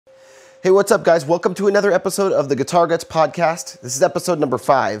Hey, what's up, guys? Welcome to another episode of the GuitarGuts podcast. This is episode number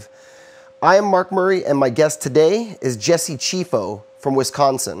 5. I am Mark Murray, and my guest today is Jesse Chieffo from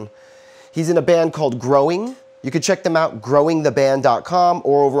Wisconsin. He's in a band called Growing. You can check them out, growingtheband.com,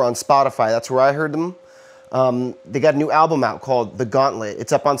 or over on Spotify. That's where I heard them. They got a new album out called The Gauntlet.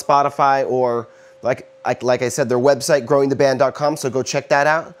 It's up on Spotify, or like I said, their website, growingtheband.com, so go check that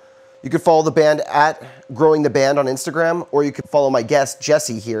out. You can follow the band at Growing the Band on Instagram, or you can follow my guest,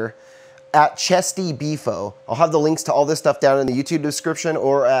 Jesse, here, at ChestyBeefo. I'll have the links to all this stuff down in the YouTube description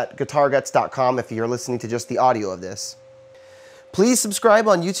or at guitarguts.com if you're listening to just the audio of this. Please subscribe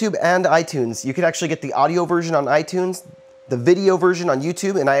on YouTube and iTunes. You can actually get the audio version on iTunes, the video version on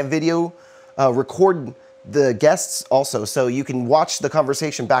YouTube, and I have video record the guests also, so you can watch the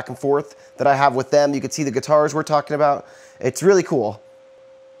conversation back and forth that I have with them. You can see the guitars we're talking about. It's really cool.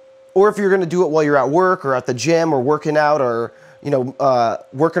 Or if you're going to do it while you're at work or at the gym or working out or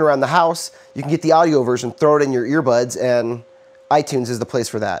working around the house, you can get the audio version, throw it in your earbuds, and iTunes is the place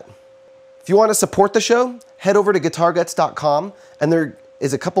for that. If you want to support the show, head over to guitarguts.com, and there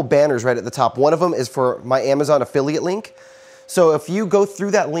is a couple banners right at the top. One of them is for my Amazon affiliate link. So if you go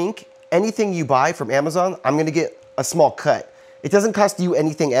through that link, anything you buy from Amazon, I'm going to get a small cut. It doesn't cost you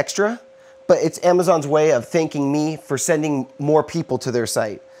anything extra, but it's Amazon's way of thanking me for sending more people to their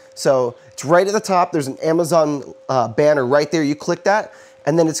site. So it's right at the top. There's an Amazon banner right there. You click that,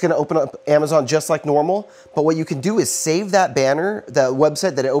 and then it's going to open up Amazon just like normal. But what you can do is save that banner, the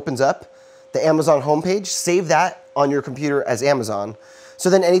website that it opens up, the Amazon homepage, save that on your computer as Amazon. So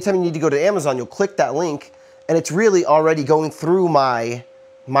then anytime you need to go to Amazon, you'll click that link, and it's really already going through my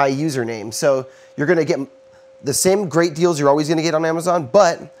username. So you're going to get the same great deals you're always going to get on Amazon,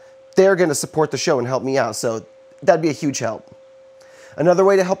 but they're going to support the show and help me out. So that'd be a huge help. Another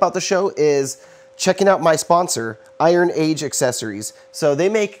way to help out the show is checking out my sponsor, Iron Age Accessories. So they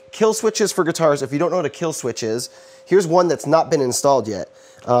make kill switches for guitars. If you don't know what a kill switch is, here's one that's not been installed yet.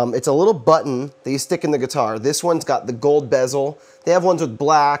 It's a little button that you stick in the guitar. This one's got the gold bezel. They have ones with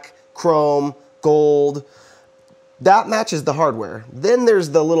black, chrome, gold. That matches the hardware. Then there's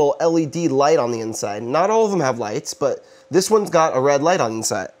the little LED light on the inside. Not all of them have lights, but this one's got a red light on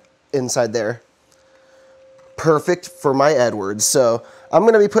inside there. Perfect for my Edwards. So I'm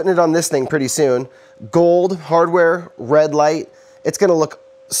going to be putting it on this thing pretty soon. Gold hardware, red light. It's going to look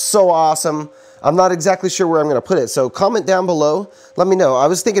so awesome. I'm not exactly sure where I'm going to put it, so comment down below. Let me know. I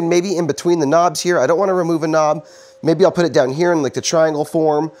was thinking maybe in between the knobs here. I don't want to remove a knob. Maybe I'll put it down here in like the triangle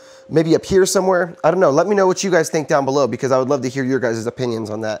form. Maybe up here somewhere. I don't know. Let me know what you guys think down below, because I would love to hear your guys'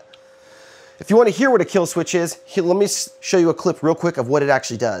 opinions on that. If you want to hear what a kill switch is, here, let me show you a clip real quick of what it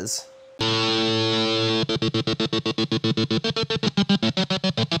actually does.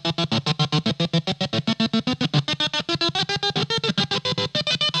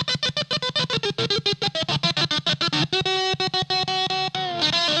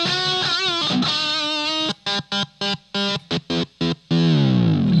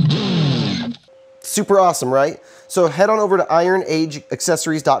 Super awesome, right? So head on over to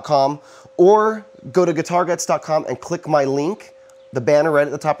ironageaccessories.com or go to guitarguts.com and click my link, the banner right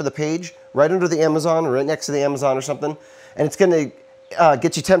at the top of the page, right under the Amazon or right next to the Amazon or something, and it's going to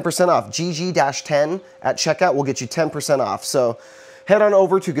get you 10% off. GG-10 at checkout will get you 10% off. So head on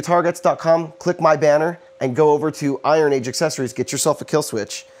over to guitarguts.com, click my banner, and go over to Iron Age Accessories. Get yourself a kill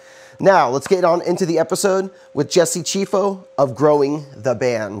switch. Now, let's get on into the episode with Jesse Chieffo of Growing the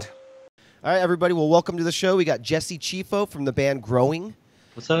Band. All right, everybody. Well, welcome to the show. We got Jesse Chieffo from the band Growing.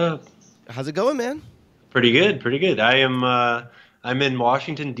 What's up? How's it going, man? Pretty good, pretty good. I'm in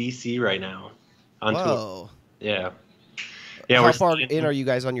Washington, D.C. right now. On Whoa. tour. Yeah. How far in are you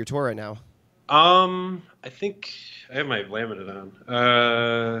guys on your tour right now? I think I have my laminate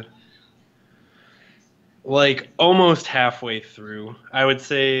on. Like almost halfway through. I would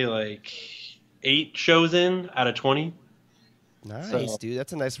say like 8 shows in out of 20. Nice, dude.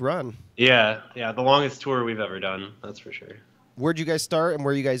 That's a nice run. Yeah, the longest tour we've ever done, that's for sure. Where'd you guys start and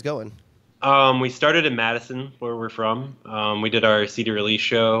where are you guys going? We started in Madison, where we're from. We did our CD release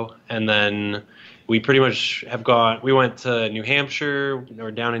show, and then we pretty much we went to New Hampshire,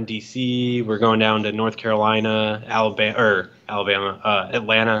 we're down in DC, we're going down to North Carolina,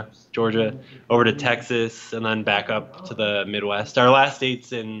 Atlanta, Georgia, over to Texas, and then back up to the Midwest. Our last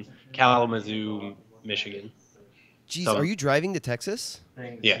date's in Kalamazoo, Michigan. Jeez, are you driving to Texas?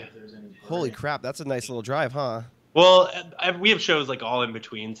 Yeah. Holy crap, that's a nice little drive, huh? Well, we have shows like all in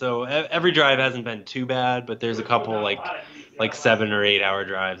between, so every drive hasn't been too bad, but there's a couple like 7 or 8 hour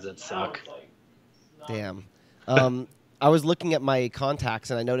drives that suck. Damn. I was looking at my contacts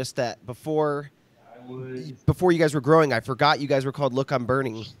and I noticed that before before you guys were growing, I forgot you guys were called Look I'm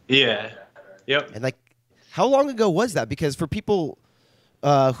Burning. Yeah. Yep. And like, how long ago was that? Because for people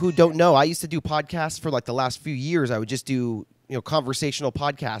who don't know, I used to do podcasts for like the last few years. I would just do, conversational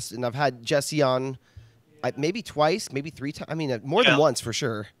podcasts, and I've had Jesse on maybe twice, maybe 3 times. I mean, more than once for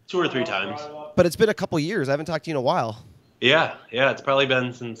sure. 2 or 3 times. But it's been a couple years. I haven't talked to you in a while. Yeah. It's probably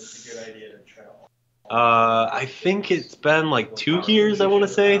been since. I think it's been like 2 years. I want to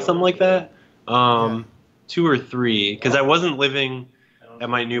say something like that. 2 or 3, because I wasn't living at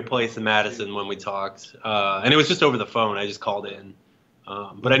my new place in Madison when we talked, and it was just over the phone. I just called in.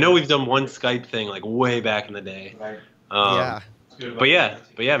 But I know we've done one Skype thing like way back in the day. But yeah,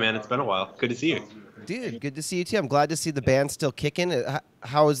 man, it's been a while. Good to see you. Dude, good to see you too. I'm glad to see the band still kicking.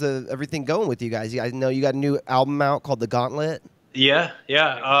 How is everything going with you guys? I know you got a new album out called The Gauntlet. Yeah.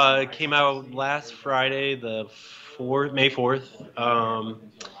 It came out last Friday, the May 4th.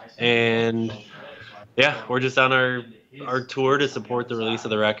 And yeah, we're just on our tour to support the release of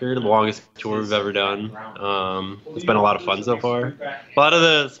the record, the longest tour we've ever done. It's been a lot of fun so far. A lot of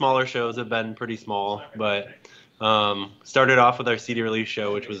the smaller shows have been pretty small, but started off with our CD release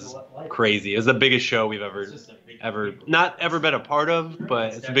show, which was crazy. It was the biggest show we've ever not ever been a part of,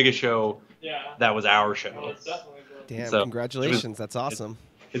 but it's the biggest show that was our show. Damn, so congratulations. That's awesome.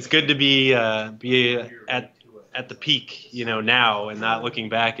 It's good to be at the peak, now, and not looking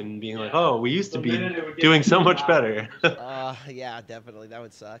back and being like, oh, we used to be doing so much better. Yeah, definitely. That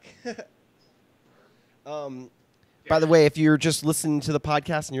would suck. By the way, if you're just listening to the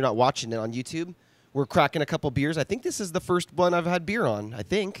podcast and you're not watching it on YouTube, we're cracking a couple beers. I think this is the first one I've had beer on, I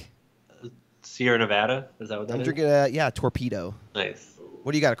think. Sierra Nevada? Is that what that is? I'm drinking Torpedo. Nice.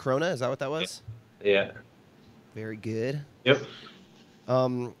 What do you got, a Corona? Is that what that was? Yeah. Very good. Yep.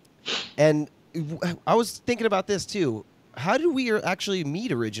 And I was thinking about this too. How did we actually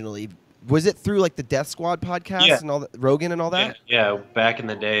meet originally? Was it through like the Death Squad podcast and all that, Rogan and all that? Yeah, back in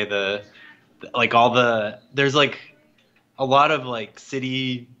the day, there's like a lot of like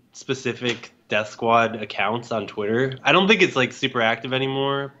city specific Death Squad accounts on Twitter. I don't think it's like super active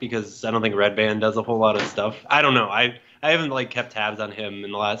anymore because I don't think Red Band does a whole lot of stuff. I don't know. I haven't like kept tabs on him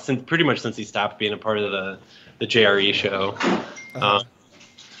in the last pretty much since he stopped being a part of the JRE show.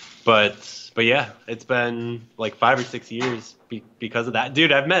 But yeah, it's been like 5 or 6 years because of that.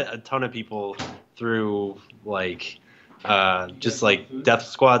 Dude, I've met a ton of people through like just like Death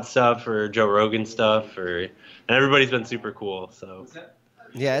Squad stuff or Joe Rogan stuff, and everybody's been super cool. So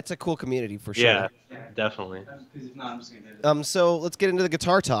yeah, it's a cool community for sure. Yeah, definitely. So let's get into the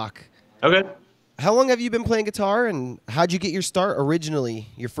guitar talk. Okay. How long have you been playing guitar, and how'd you get your start originally?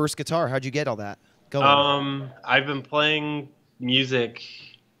 Your first guitar, how'd you get all that going? I've been playing music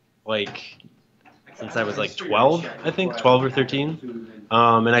like since I was like 12, I think, 12 or 13.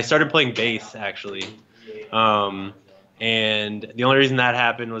 And I started playing bass actually. And the only reason that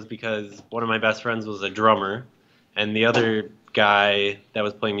happened was because one of my best friends was a drummer, and the other guy that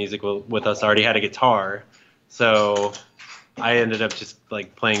was playing music with us already had a guitar. So I ended up just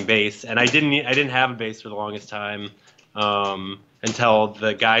like playing bass, and I didn't have a bass for the longest time until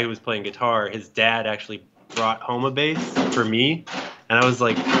the guy who was playing guitar, his dad actually brought home a bass for me, and I was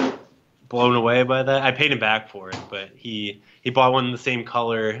like blown away by that. I paid him back for it, but he bought one in the same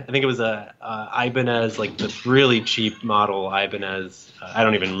color. I think it was a Ibanez, like the really cheap model Ibanez. I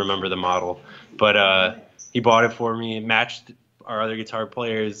don't even remember the model, but he bought it for me. It matched our other guitar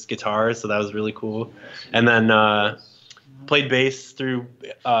player's guitar, so that was really cool. And then played bass through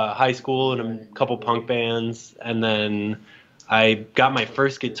high school in a couple punk bands, and then I got my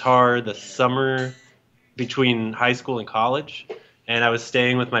first guitar the summer between high school and college, and I was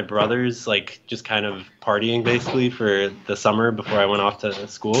staying with my brothers, like just kind of partying basically for the summer before I went off to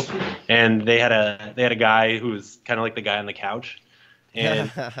school. And they had a guy who was kind of like the guy on the couch,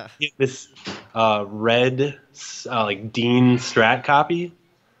 and he had this red like Dean Strat copy,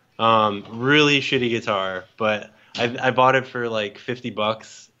 really shitty guitar, but I bought it for like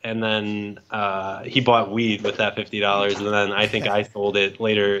 $50, and then he bought weed with that $50, and then I think I sold it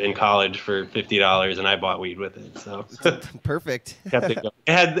later in college for $50, and I bought weed with it. So perfect. Kept it going.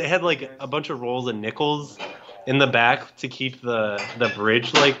 It had like a bunch of rolls of nickels in the back to keep the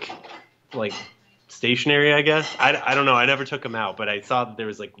bridge like stationary, I guess. I don't know. I never took them out, but I saw that there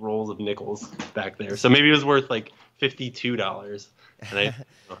was like rolls of nickels back there, so maybe it was worth like $52.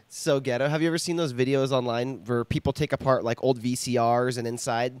 So ghetto. Have you ever seen those videos online where people take apart like old VCRs, and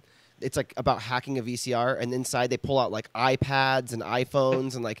inside it's like about hacking a VCR, and inside they pull out like iPads and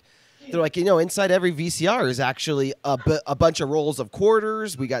iPhones, and like they're like, inside every VCR is actually a bunch of rolls of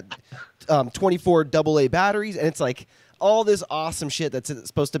quarters. We got 24 AA batteries, and it's like all this awesome shit that's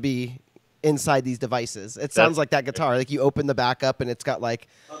supposed to be inside these devices. It sounds like that guitar. Like you open the back up and it's got like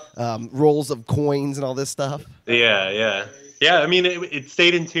rolls of coins and all this stuff. Yeah. I mean, it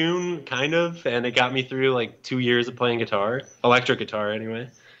stayed in tune, kind of, and it got me through like 2 years of playing guitar, electric guitar anyway.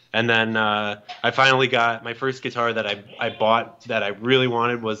 And then I finally got my first guitar that I bought that I really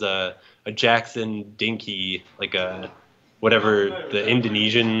wanted was a Jackson Dinky, like a whatever, the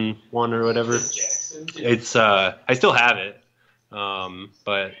Indonesian one or whatever. It's I still have it,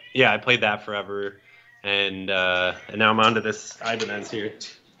 but yeah, I played that forever, and now I'm onto this Ibanez here.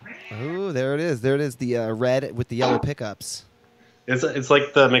 Oh, there it is. There it is. The red with the yellow pickups. It's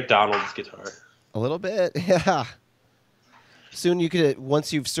like the McDonald's guitar. A little bit, yeah. Soon you could,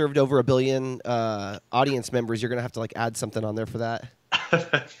 once you've served over 1 billion audience members, you're gonna have to like add something on there for that.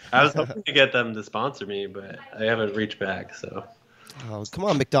 I was hoping to get them to sponsor me, but I haven't reached back. So. Oh, come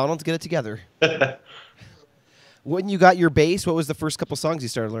on, McDonald's, get it together. When you got your bass, what was the first couple songs you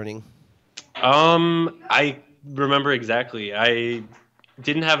started learning? I remember exactly. I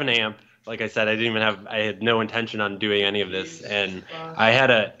didn't have an amp. Like I said, I had no intention on doing any of this. And I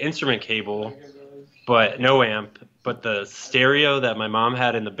had an instrument cable, but no amp. But the stereo that my mom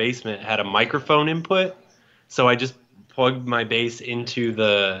had in the basement had a microphone input. So I just plugged my bass into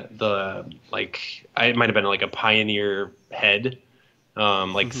the like, it might have been like a Pioneer head,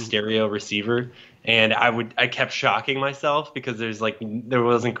 like stereo receiver. And I kept shocking myself because there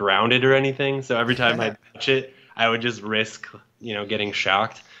wasn't grounded or anything. So every time I touch it, I would just risk, getting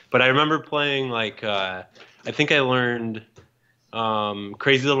shocked. But I remember playing like, I think I learned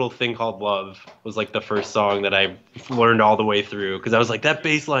Crazy Little Thing Called Love was like the first song that I learned all the way through. Because I was like, that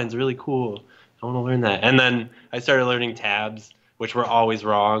bass line's really cool. I want to learn that. And then I started learning tabs, which were always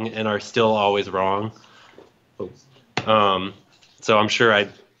wrong and are still always wrong. So I'm sure I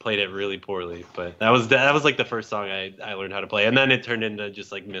played it really poorly, but that was like the first song I learned how to play. And then it turned into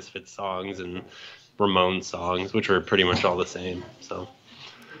just like Misfits songs and Ramones songs, which were pretty much all the same. So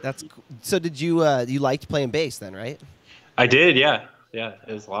that's cool. So did you you liked playing bass then, right? I did, yeah.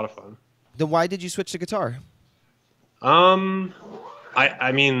 It was a lot of fun. Then why did you switch to guitar? I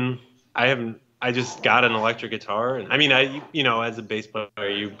mean, I just got an electric guitar, and I mean, as a bass player,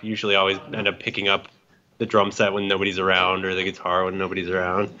 you usually always end up picking up the drum set when nobody's around or the guitar when nobody's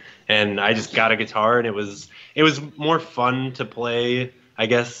around. And I just got a guitar, and it was more fun to play, I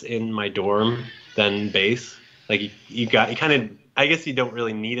guess, in my dorm than bass. Like you kind of, I guess you don't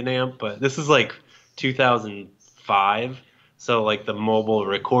really need an amp, but this is like 2005. So like the mobile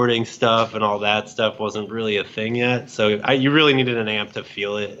recording stuff and all that stuff wasn't really a thing yet. So you really needed an amp to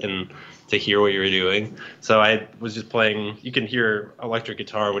feel it and to hear what you were doing. So I was just playing, you can hear electric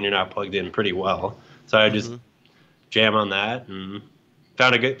guitar when you're not plugged in pretty well. So I just jam on that and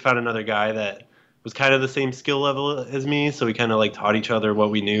found another guy that was kind of the same skill level as me. So we kind of like taught each other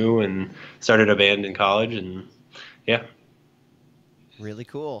what we knew and started a band in college. And yeah. Really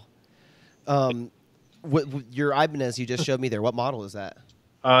cool. Your Ibanez you just showed me there, what model is that?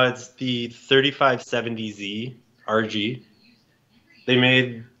 It's the 3570Z RG. They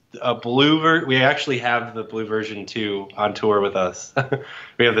made a blue we actually have the blue version too on tour with us.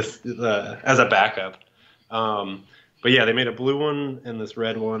 We have this as a backup. But yeah, they made a blue one and this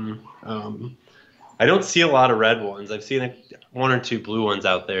red one. I don't see a lot of red ones. I've seen one or two blue ones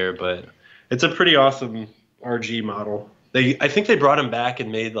out there, but it's a pretty awesome RG model. I think they brought them back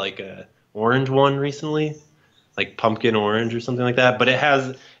and made like a orange one recently, like pumpkin orange or something like that. But it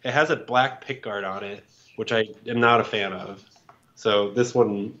has a black pickguard on it, which I am not a fan of. So this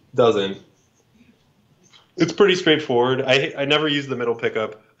one doesn't. It's pretty straightforward. I never use the middle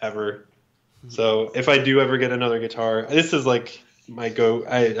pickup ever. So if I do ever get another guitar, this is like my go.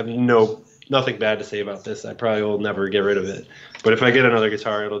 I have nothing bad to say about this. I probably will never get rid of it. But if I get another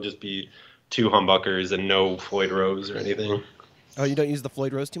guitar, it'll just be 2 humbuckers and no Floyd Rose or anything. Oh, you don't use the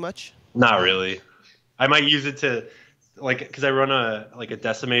Floyd Rose too much? Not really. I might use it to, like, because I run a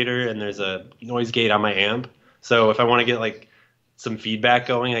decimator and there's a noise gate on my amp. So if I want to get like some feedback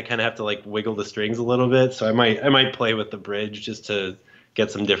going, I kind of have to like wiggle the strings a little bit. So I might play with the bridge just to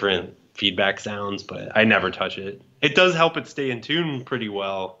get some different feedback sounds, but I never touch it. It does help it stay in tune pretty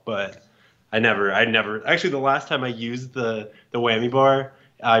well, but I never actually the last time I used the whammy bar,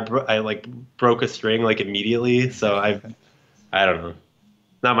 I like broke a string like immediately. So I don't know.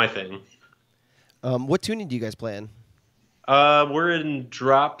 Not my thing. What tuning do you guys play in? We're in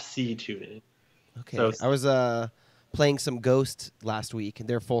drop C tuning. Okay. So, I was playing some Ghost last week, and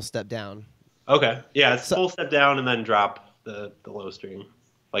they're full step down. Okay. Yeah, it's full step down and then drop the low string,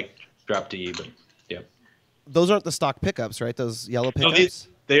 like drop D. But yeah. Those aren't the stock pickups, right? Those yellow pickups.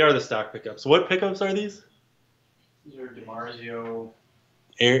 They are the stock pickups. What pickups are these? These are DiMarzio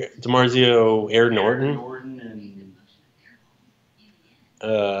DiMarzio Norton. Norton and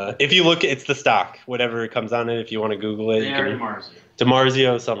If you look, it's the stock, whatever comes on it. If you want to Google it, you can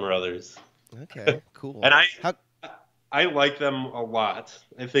DiMarzio, some or others. Okay, cool. And I like them a lot.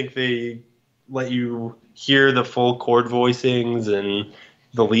 I think they let you hear the full chord voicings and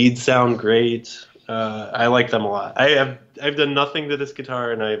the leads sound great. I like them a lot. I've done nothing to this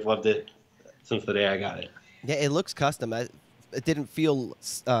guitar, and I've loved it since the day I got it. Yeah, it looks custom. It didn't feel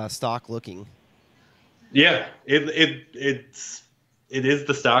stock looking. Yeah, it is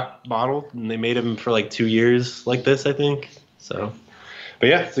the stock model, and they made them for like 2 years like this, I think. So, but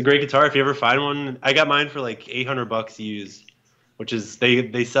yeah, it's a great guitar. If you ever find one, I got mine for like $800 used, which is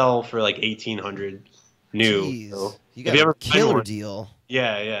they sell for like $1,800 new. Jeez, so you got a killer deal.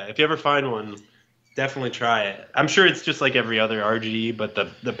 Yeah. If you ever find one, definitely try it. I'm sure it's just like every other RG, but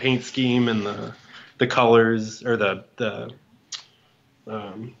the paint scheme and the colors or the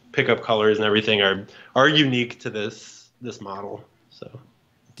pickup colors and everything are unique to this model. So,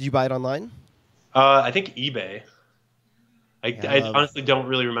 did you buy it online? I think eBay. I honestly don't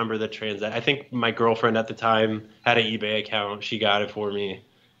really remember the transaction. I think my girlfriend at the time had an eBay account. She got it for me,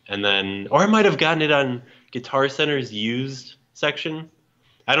 and then, or I might have gotten it on Guitar Center's used section.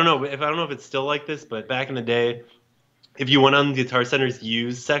 I don't know if it's still like this, but back in the day, if you went on Guitar Center's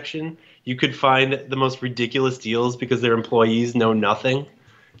used section, you could find the most ridiculous deals because their employees know nothing.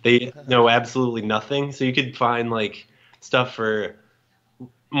 They know absolutely nothing. So you could find like stuff for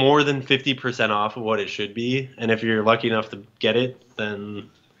more than 50% off of what it should be. And if you're lucky enough to get it, then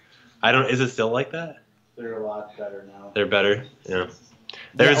is it still like that? They're a lot better now. They're better. Yeah.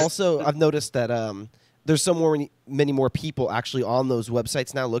 Also, I've noticed that there's many more people actually on those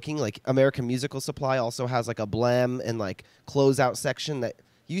websites now looking. Like American Musical Supply also has like a Blam and like closeout section that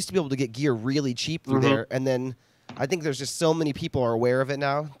you used to be able to get gear really cheap through there. And then I think there's just so many people are aware of it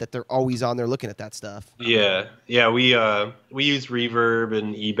now that they're always on there looking at that stuff. Yeah. We use Reverb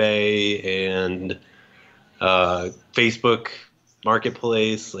and eBay and Facebook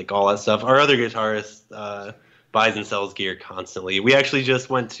Marketplace, like all that stuff. Our other guitarist buys and sells gear constantly. We actually just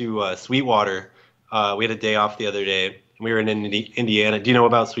went to Sweetwater. We had a day off the other day, and we were in Indiana. Do you know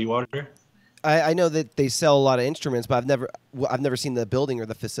about Sweetwater? I know that they sell a lot of instruments, but I've never seen the building or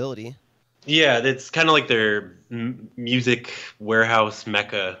the facility. Yeah, it's kind of like their music warehouse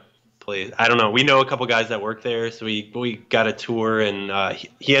mecca place. I don't know. We know a couple guys that work there, so we got a tour, and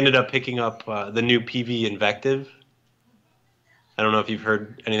he ended up picking up the new PV Invective. I don't know if you've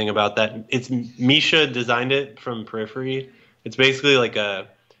heard anything about that. It's Misha designed it from Periphery. It's basically like a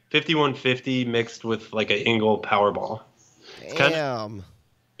 5150 mixed with like an Engel Powerball. Damn.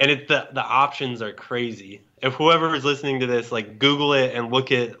 And the options are crazy. If whoever is listening to this, like Google it and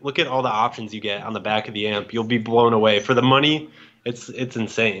look at all the options you get on the back of the amp, you'll be blown away. For the money, it's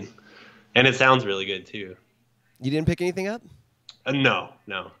insane, and it sounds really good too. You didn't pick anything up? No.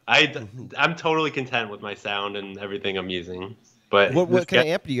 I'm totally content with my sound and everything I'm using. But what kind of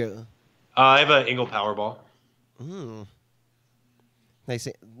amp do you go? I have an Engel Powerball.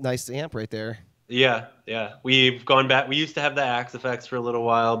 Nice amp right there. Yeah. We've gone back. We used to have the Axe effects for a little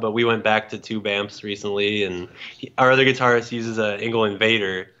while, but we went back to tube amps recently. And our other guitarist uses an Engel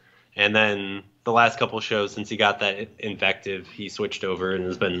Invader. And then the last couple shows, since he got that Invective, he switched over and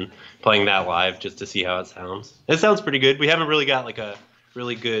has been playing that live just to see how it sounds. It sounds pretty good. We haven't really got like a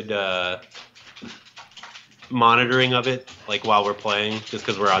really good monitoring of it, like while we're playing, just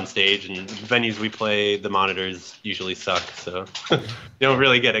because we're on stage, and venues we play, the monitors usually suck, so you don't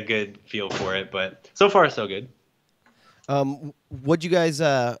really get a good feel for it. But so far, so good. Where'd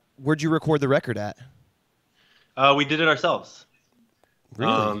you record the record at? We did it ourselves.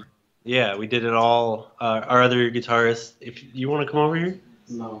 Really? Yeah, we did it all. Our other guitarist, if you want to come over here.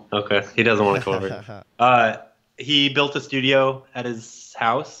 No. Okay, he doesn't want to come over. He built a studio at his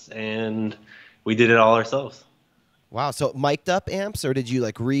house, and we did it all ourselves. Wow. So mic'd up amps, or did you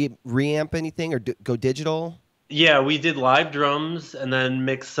like reamp anything, or go digital? Yeah, we did live drums and then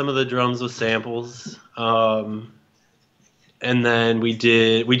mixed some of the drums with samples. And then we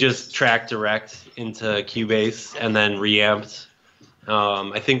just tracked direct into Cubase and then reamped.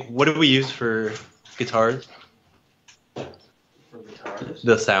 I think, what did we use for guitars? For guitars?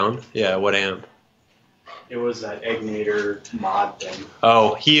 The sound? Yeah, what amp? It was that Ignator mod thing.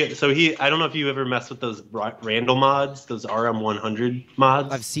 Oh, I don't know if you ever messed with those Randall mods, those RM100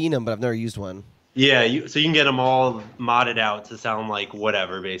 mods. I've seen them, but I've never used one. Yeah, so you can get them all modded out to sound like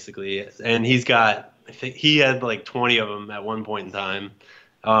whatever, basically. And I think he had like 20 of them at one point in time.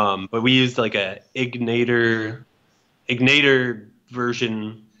 But we used like a Ignator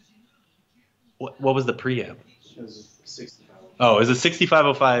version. What was the preamp? It was 65. Oh, it was a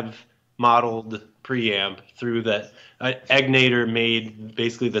 6505 modeled preamp through that. Egnator made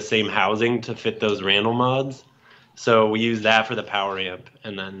basically the same housing to fit those Randall mods. So we used that for the power amp,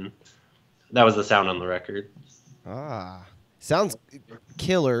 and then that was the sound on the record. Ah, sounds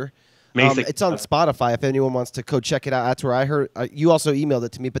killer. Basic. It's on Spotify if anyone wants to go check it out. That's where I heard. You also emailed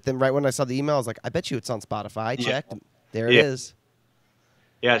it to me, but then right when I saw the email, I was like, I bet you it's on Spotify. I checked. There it is.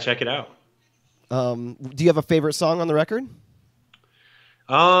 Yeah, check it out. Do you have a favorite song on the record?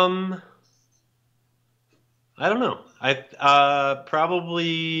 I don't know. I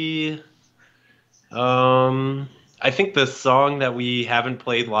probably I think the song that we haven't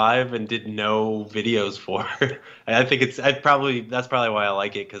played live and did no videos for. I think that's probably why I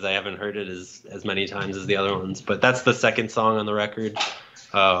like it, because I haven't heard it as many times as the other ones. But that's the second song on the record.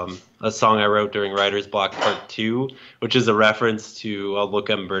 A song I wrote during Writer's Block Part 2, which is a reference to a Look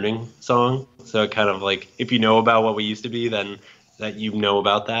I'm Burning song. So kind of like, if you know about what we used to be, then that you know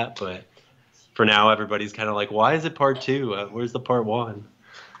about that. But for now, everybody's kind of like, why is it Part 2? Where's the Part 1?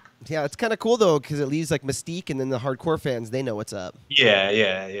 Yeah, it's kind of cool, though, because it leaves like mystique, and then the hardcore fans, they know what's up. Yeah.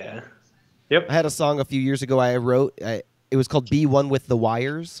 Yep. I had a song a few years ago I wrote. It was called Be One With The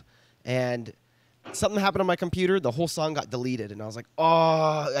Wires, and something happened on my computer. The whole song got deleted, and I was like,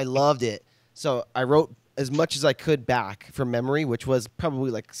 oh, I loved it. So I wrote as much as I could back from memory, which was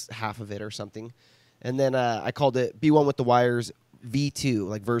probably like half of it or something. And then I called it Be One With The Wires V2,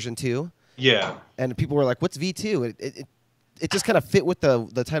 like version 2. Yeah. And people were like, what's V2? It just kind of fit with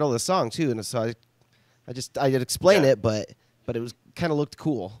the title of the song, too. And so I did explain it, but it was kind of looked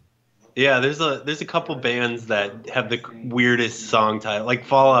cool. Yeah, there's a couple bands that have the weirdest song title, like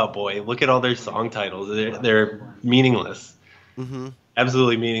Fall Out Boy. Look at all their song titles; they're meaningless,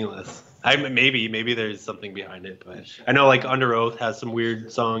 absolutely meaningless. Maybe there's something behind it, but I know like Under Oath has some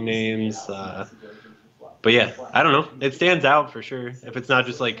weird song names. But yeah, I don't know. It stands out for sure. If it's not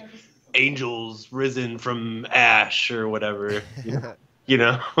just like Angels Risen from Ash or whatever, you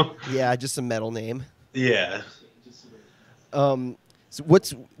know. Yeah, just a metal name. Yeah. So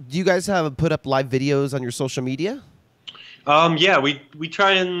do you guys have put up live videos on your social media? Yeah, we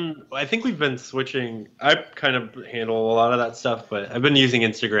try, and I think we've been switching. I kind of handle a lot of that stuff, but I've been using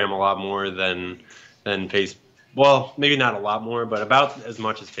Instagram a lot more than Facebook. Well, maybe not a lot more, but about as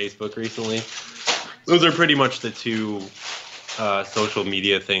much as Facebook recently. Those are pretty much the two social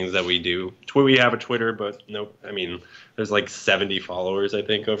media things that we do. We have a Twitter, but nope. I mean, there's like 70 followers, I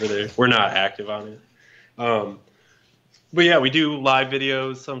think, over there. We're not active on it. But yeah, we do live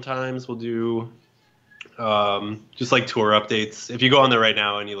videos sometimes. We'll do just like tour updates. If you go on there right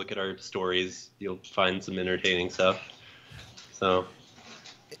now and you look at our stories, you'll find some entertaining stuff. So,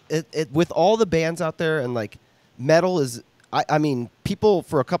 with all the bands out there, and like metal is, I mean, people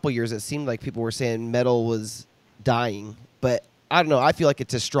for a couple years, it seemed like people were saying metal was dying, but I don't know. I feel like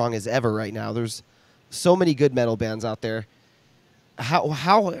it's as strong as ever right now. There's so many good metal bands out there.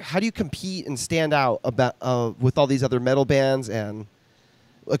 How do you compete and stand out about with all these other metal bands, and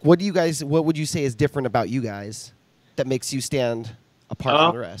like what would you say is different about you guys that makes you stand apart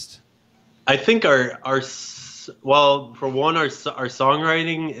from the rest? I think our for one, our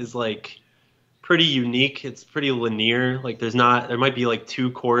songwriting is like pretty unique. It's pretty linear. Like there might be like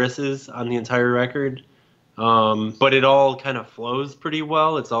 2 choruses on the entire record, but it all kind of flows pretty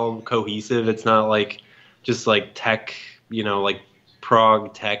well. It's all cohesive. It's not like just like tech, like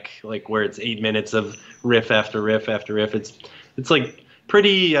prog tech, like where it's 8 minutes of riff after riff after riff. It's like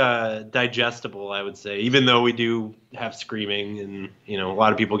pretty digestible, I would say, even though we do have screaming, and a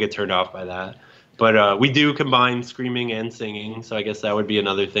lot of people get turned off by that. But we do combine screaming and singing, so I guess that would be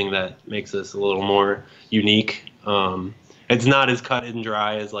another thing that makes us a little more unique. It's not as cut and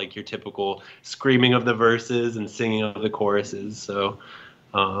dry as like your typical screaming of the verses and singing of the choruses. So,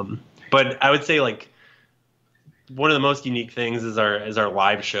 but I would say like one of the most unique things is our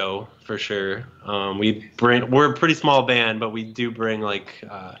live show for sure. We're a pretty small band, but we do bring like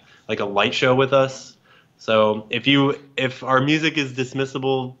a light show with us. So if our music is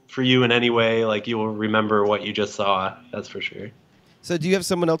dismissible for you in any way, like you will remember what you just saw. That's for sure. So do you have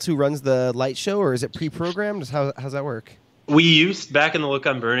someone else who runs the light show, or is it pre-programmed? How's that work? Back in the Look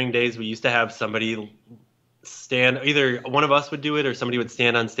I'm Burning days, we used to have somebody stand, either one of us would do it or somebody would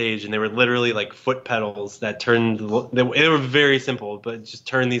stand on stage, and they were literally like foot pedals that they were very simple, but just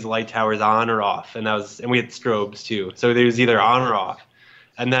turn these light towers on or off, and we had strobes too, so they was either on or off.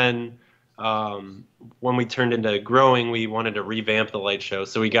 And then when we turned into growing, we wanted to revamp the light show,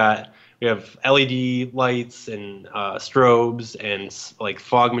 so we have LED lights and strobes and like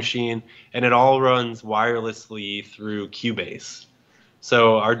fog machine, and it all runs wirelessly through Cubase.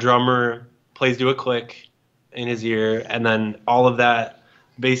 So our drummer plays to a click, in his ear, and then all of that,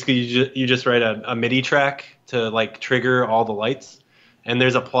 basically you just write a MIDI track to like trigger all the lights. And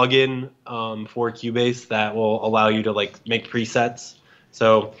there's a plugin for Cubase that will allow you to like make presets.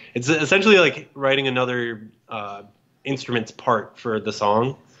 So it's essentially like writing another instrument's part for the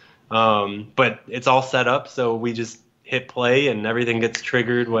song, but it's all set up. So we just hit play and everything gets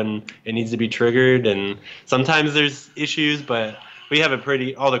triggered when it needs to be triggered. And sometimes there's issues, but we have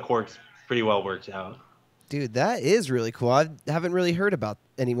all the chords pretty well worked out. Dude, that is really cool. I haven't really heard about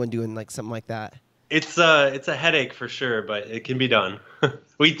anyone doing like something like that. It's a headache for sure, but it can be done.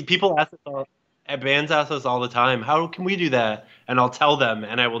 People ask us bands ask us all the time, how can we do that? And I'll tell them,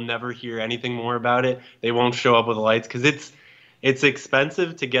 and I will never hear anything more about it. They won't show up with the lights because it's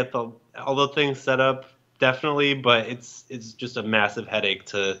expensive to get all the things set up, definitely, but it's just a massive headache.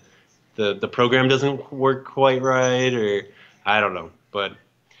 To the program doesn't work quite right, or I don't know, but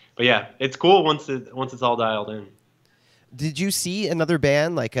yeah, it's cool once it's all dialed in. Did you see another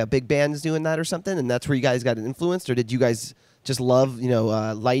band, like a big band's doing that or something, and that's where you guys got influenced, or did you guys just love,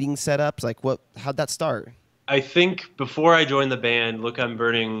 lighting setups? Like, how'd that start? I think before I joined the band, Look I'm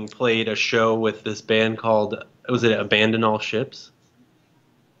Burning played a show with this band called, was it Abandon All Ships?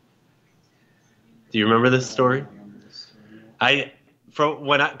 Do you remember this story?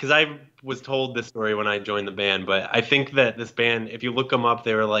 Because I was told this story when I joined the band, but I think that this band, if you look them up,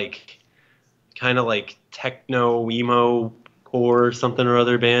 they were like kind of like techno emo core something or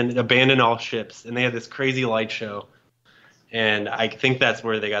other band, Abandon All Ships, and they had this crazy light show, and I think that's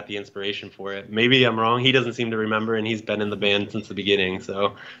where they got the inspiration for it. Maybe I'm wrong. He doesn't seem to remember, and he's been in the band since the beginning.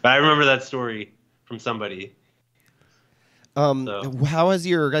 So, but I remember that story from somebody. How has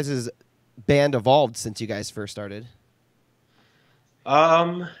your guys' band evolved since you guys first started?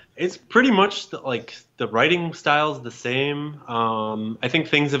 It's pretty much the writing style is the same. I think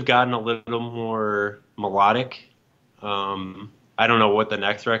things have gotten a little more melodic. I don't know what the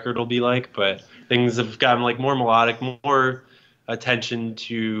next record will be like, but things have gotten like more melodic, more attention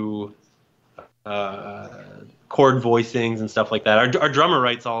to chord voicings and stuff like that. Our drummer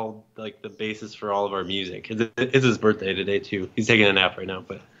writes all like the basis for all of our music. It's his birthday today too. He's taking a nap right now,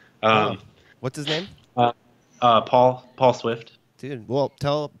 but what's his name? Paul Swift. Dude, well,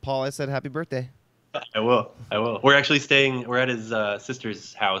 tell Paul I said happy birthday. I will. We're actually we're at his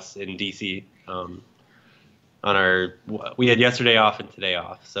sister's house in DC. We had yesterday off and today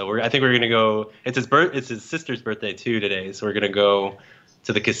off, so I think we're gonna go. It's his sister's birthday too today, so we're gonna go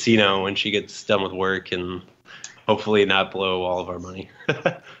to the casino when she gets done with work and hopefully not blow all of our money.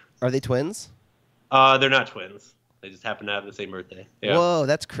 Are they twins? They're not twins. They just happen to have the same birthday. Yeah. Whoa,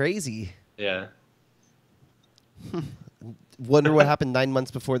 that's crazy. Yeah. Wonder what happened 9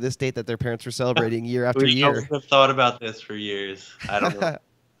 months before this date that their parents were celebrating year after year. I've thought about this for years. I don't know.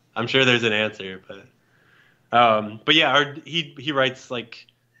 I'm sure there's an answer, but yeah, he writes like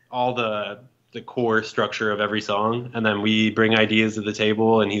all the core structure of every song, and then we bring ideas to the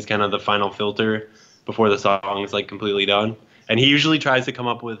table, and he's kind of the final filter before the song is like completely done. And he usually tries to come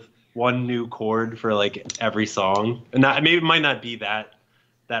up with one new chord for like every song, and maybe it might not be that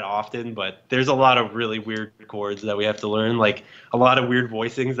often, but there's a lot of really weird chords that we have to learn, like a lot of weird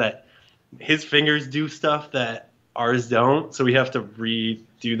voicings that his fingers do stuff that ours don't, so we have to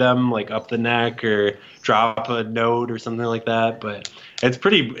redo them like up the neck or drop a note or something like that. But it's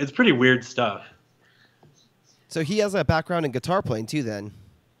pretty weird stuff. So he has a background in guitar playing too then?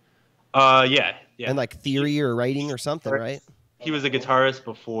 Yeah. And like theory or writing or something, right? He was a guitarist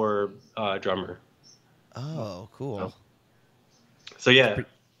before drummer. Oh, cool. So yeah.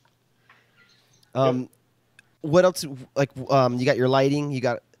 What else? Like, you got your lighting. You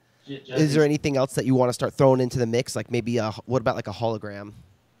got. Is there anything else that you want to start throwing into the mix? Like maybe what about like a hologram?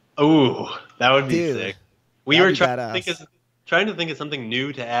 Oh, that would be sick. We were trying to think of something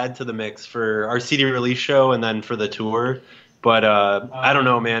new to add to the mix for our CD release show and then for the tour, but I don't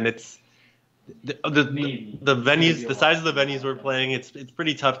know, man. It's the venues, the size of the venues we're playing. It's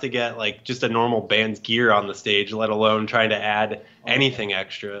pretty tough to get like just a normal band's gear on the stage, let alone trying to add anything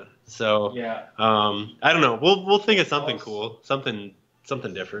extra. So yeah, I don't know. We'll think of something cool, something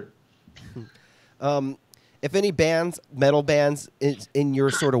different. If any metal bands in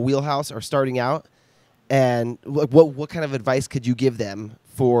your sort of wheelhouse are starting out, and what kind of advice could you give them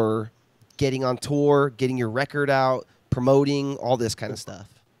for getting on tour, getting your record out, promoting, all this kind of stuff?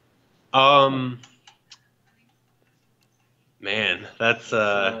 Man, that's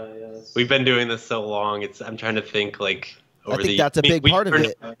we've been doing this so long. I'm trying to think like. I think that's a big part of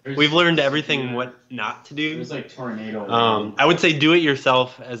it. We've learned everything what not to do. There's like tornado. I would say do it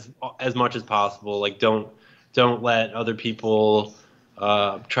yourself as much as possible. Like don't let other people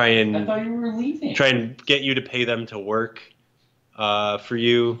try I thought you were leaving. get you to pay them to work for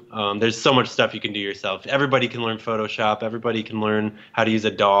you. There's so much stuff you can do yourself. Everybody can learn Photoshop. Everybody can learn how to use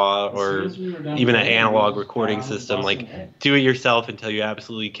a DAW or even an analog recording system. Like, do it yourself until you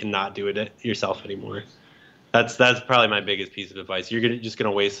absolutely cannot do it yourself anymore. That's probably my biggest piece of advice. You're just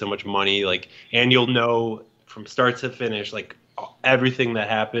gonna waste so much money, like, and you'll know from start to finish, like, everything that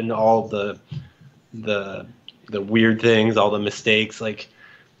happened, all the weird things, all the mistakes. Like,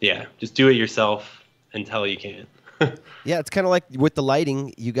 yeah, just do it yourself until you can't. Yeah, it's kind of like with the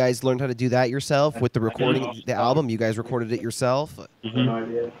lighting. You guys learned how to do that yourself. With the recording, the album, you guys recorded it yourself. Mm-hmm. No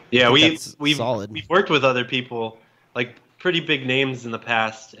idea. Yeah, we've solid. We've worked with other people, like pretty big names in the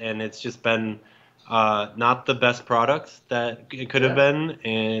past, and it's just been not the best products that it could have been.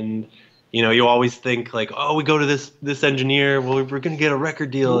 And you know, you always think like, oh, we go to this engineer, well, we're gonna get a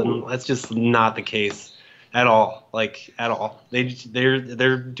record deal, and that's just not the case at all. Like, at all.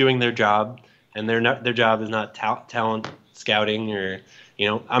 They're doing their job. And their job is not talent scouting, or, you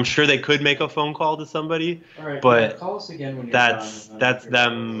know, I'm sure they could make a phone call to somebody, Right, but call us again when you're that's done.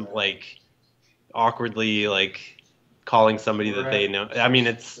 them like awkwardly like calling somebody that they know. I mean,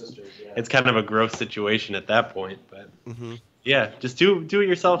 it's kind of a gross situation at that point, but yeah, just do it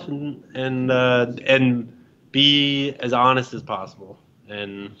yourself and be as honest as possible.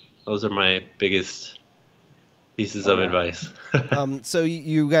 And those are my biggest pieces of advice. So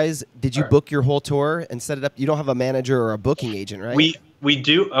you guys, did you book your whole tour and set it up? You don't have a manager or a booking agent, right? We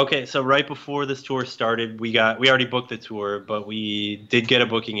do. Okay, so right before this tour started, we already booked the tour, but we did get a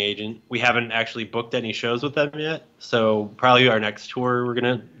booking agent. We haven't actually booked any shows with them yet, so probably our next tour we're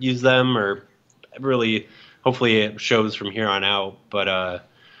gonna use them, or really, hopefully, shows from here on out. But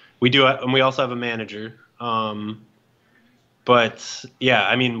we do, and we also have a manager. But yeah,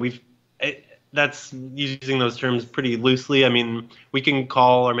 I mean, that's using those terms pretty loosely. I mean, we can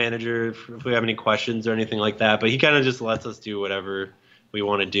call our manager if we have any questions or anything like that, but he kind of just lets us do whatever we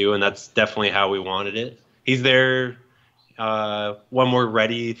want to do, and that's definitely how we wanted it. He's there when we're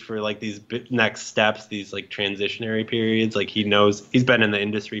ready for like these next steps, these like transitionary periods. Like, he knows, he's been in the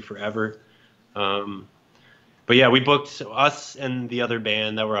industry forever. But yeah, we booked us and the other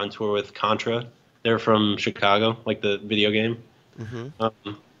band that we're on tour with, Contra. They're from Chicago, like the video game.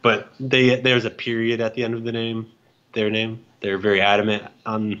 But there's a period at the end of their name. They're very adamant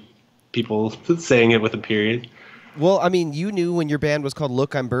on people saying it with a period. Well, I mean, you knew when your band was called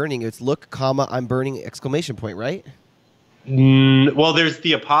Look, I'm Burning. It's Look, comma, I'm Burning, exclamation point, right? Well, there's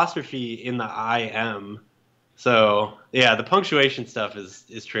the apostrophe in the I am. So, yeah, the punctuation stuff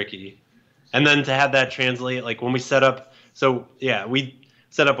is tricky. And then to have that translate, like when we set up, so yeah, we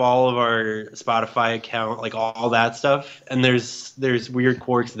set up all of our Spotify account, like all that stuff, and there's weird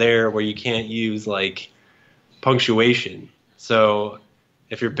quirks there where you can't use like punctuation. So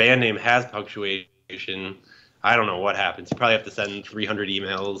if your band name has punctuation, I don't know what happens. You probably have to send 300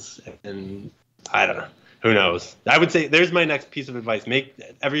 emails, and I don't know. Who knows? I would say there's my next piece of advice: make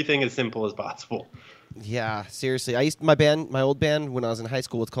everything as simple as possible. Yeah, seriously. My old band when I was in high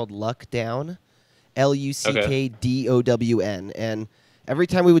school was called Luck Down, Luckdown, and every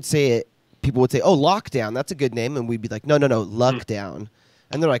time we would say it, people would say, "Oh, Lockdown, that's a good name," and we'd be like, "No, Luck Down,"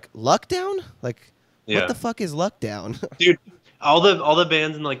 and they're like, "Luck Down? Like, what the fuck is Luck Down?" Dude, all the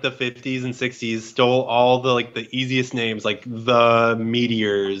bands in like the 50s and 60s stole all the like the easiest names, like the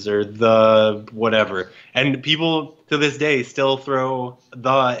Meteors or the whatever, and people to this day still throw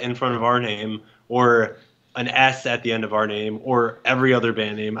the in front of our name or an S at the end of our name or every other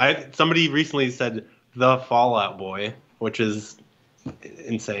band name. Somebody recently said the Fall Out Boy, which is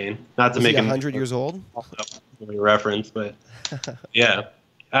insane. Not to make 100 years old reference, but yeah,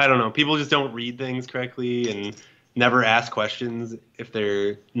 I don't know. People just don't read things correctly and never ask questions if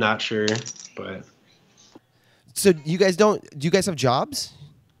they're not sure. But so do you guys have jobs?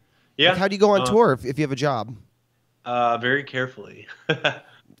 Yeah. Like, how do you go on tour if you have a job? Very carefully.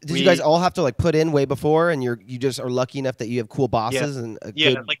 Did you guys all have to like put in way before, and you just are lucky enough that you have cool bosses and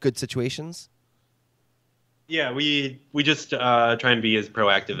good situations? Yeah, we just try and be as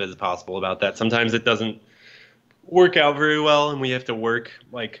proactive as possible about that. Sometimes it doesn't work out very well, and we have to work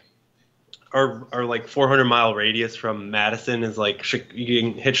like our like 400-mile radius from Madison is like you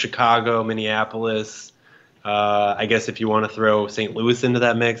can hit Chicago, Minneapolis. I guess if you want to throw St. Louis into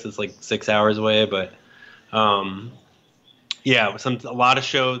that mix, it's like 6 hours away. But yeah, a lot of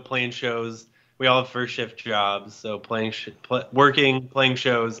shows, playing shows. We all have first shift jobs, so working, playing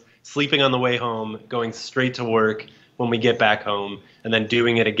shows, sleeping on the way home, going straight to work when we get back home, and then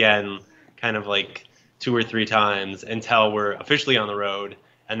doing it again kind of like 2 or 3 times until we're officially on the road.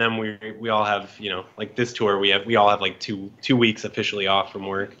 and then we all have, like this tour, we all have like two weeks officially off from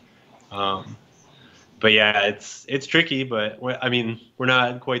work. But yeah, it's tricky, but I mean, we're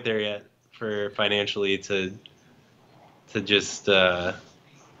not quite there yet for financially to just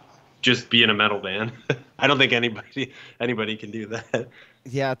be in a metal band. I don't think anybody can do that.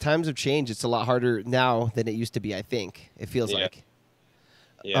 Yeah, times have changed. It's a lot harder now than it used to be, I think. It feels like.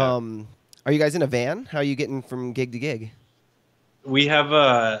 Yeah. Are you guys in a van? How are you getting from gig to gig? We have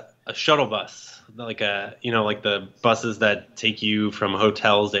a shuttle bus, like like the buses that take you from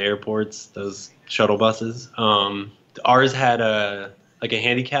hotels to airports, those shuttle buses. Ours had a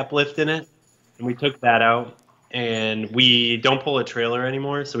handicap lift in it, and we took that out, and we don't pull a trailer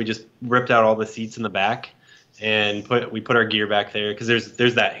anymore, so we just ripped out all the seats in the back and we put our gear back there, because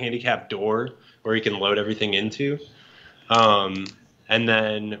there's that handicap door where you can load everything into. And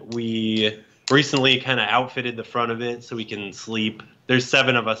then we recently kind of outfitted the front of it so we can sleep. There's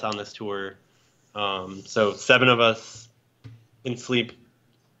 7 of us on this tour, so 7 of us can sleep.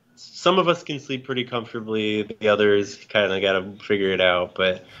 Some of us can sleep pretty comfortably. The others kind of got to figure it out.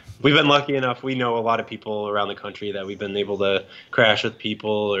 But we've been lucky enough. We know a lot of people around the country that we've been able to crash with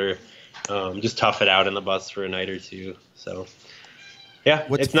people or just tough it out in the bus for a night or two. So, yeah.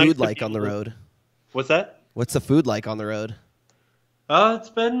 What's food like on the road? What's that? What's the food like on the road? It's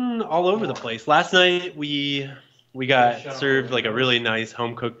been all over the place. Last night we got served like a really nice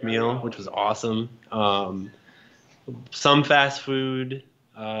home cooked meal, which was awesome. Some fast food,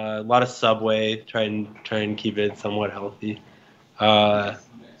 a lot of Subway. Try and keep it somewhat healthy. And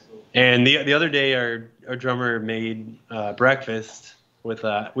the other day our drummer made breakfast with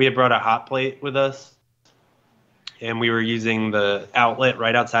we had brought a hot plate with us, and we were using the outlet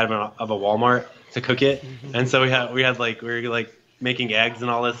right outside of a Walmart to cook it. And so we were making eggs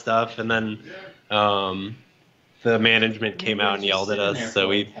and all this stuff, and then the management came out and yelled at us, so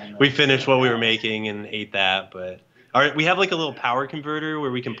we finished what we were making and ate that. But we have like a little power converter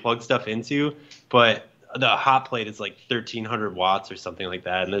where we can plug stuff into, but the hot plate is like 1,300 watts or something like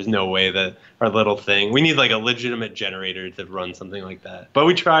that, and there's no way that our little thing, we need like a legitimate generator to run something like that. But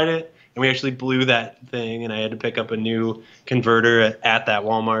we tried it, and we actually blew that thing, and I had to pick up a new converter at that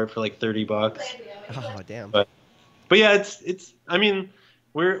Walmart for like $30. Oh, damn. But yeah, it's I mean,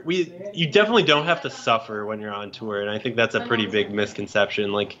 you definitely don't have to suffer when you're on tour, and I think that's a pretty big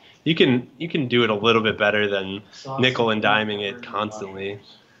misconception. Like you can do it a little bit better than nickel and diming it constantly.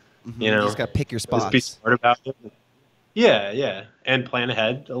 You just gotta pick your spots. Just be smart about it. Yeah, and plan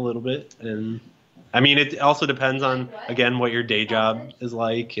ahead a little bit. And I mean, it also depends on, again, what your day job is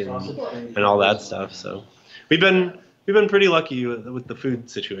like and all that stuff. So we've been pretty lucky with the food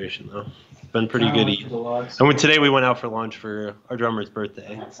situation, though. Been pretty good eating. And today we went out for lunch for our drummer's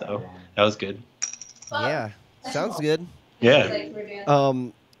birthday, so that was good. Yeah, sounds good. Yeah.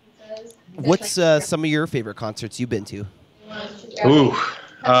 What's some of your favorite concerts you've been to? Ooh.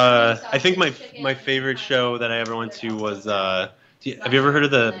 I think my favorite show that I ever went to was have you ever heard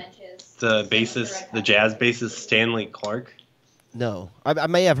of the jazz bassist Stanley Clarke? No, I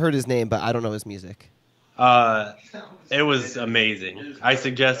may have heard his name, but I don't know his music. It was amazing. I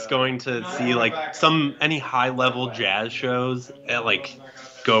suggest going to see like any high level jazz shows.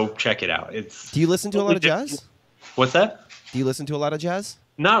 Go check it out. Do you listen to a lot of jazz? What's that? Do you listen to a lot of jazz?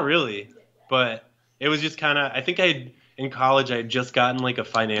 Not really, but it was just kind of. I think in college I had just gotten like a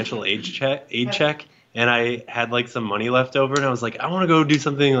financial aid check, and I had like some money left over, and I was like, I want to go do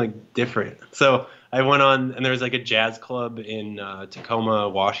something like different. So I went on, and there was like a jazz club in Tacoma,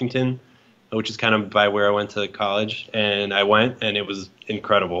 Washington, which is kind of by where I went to college, and I went, and it was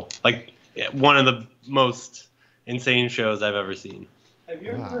incredible. Like one of the most insane shows I've ever seen. Have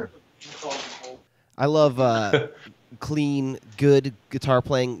you ever heard of I love clean, good guitar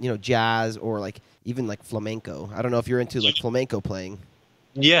playing, jazz or like even like flamenco. I don't know if you're into like flamenco playing.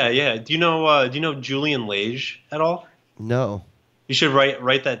 Yeah. Do you know Julian Lage at all? No. You should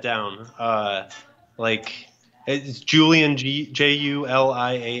write that down. It's Julian Julian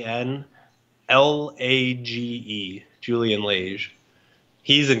Lage, Julian Lage.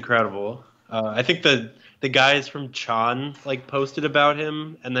 He's incredible. I think the guys from Chan posted about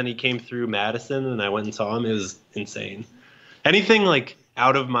him, and then he came through Madison, and I went and saw him. It was insane. Anything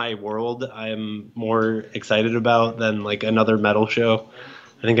out of my world, I'm more excited about than another metal show.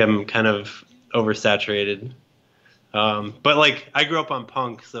 I think I'm kind of oversaturated. But I grew up on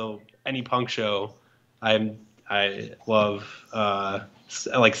punk, so any punk show, I love.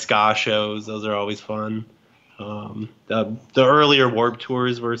 Ska shows; those are always fun. The earlier Warped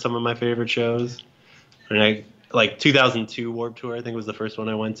Tours were some of my favorite shows. And 2002 Warped Tour, I think, was the first one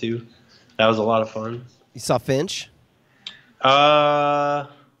I went to. That was a lot of fun. You saw Finch?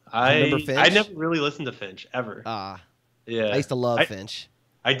 Remember I Finch? never really listened to Finch ever. Yeah, I used to love Finch.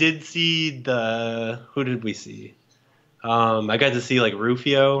 I did see who did we see? I got to see like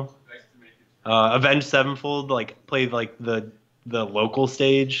Rufio, Avenged Sevenfold, like played like the local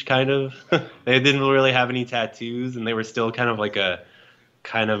stage kind of. They didn't really have any tattoos, and they were still kind of like a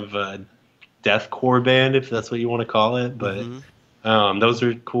deathcore band, if that's what you want to call it. But those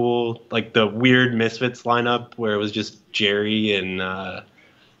are cool. Like the weird Misfits lineup where it was just Jerry and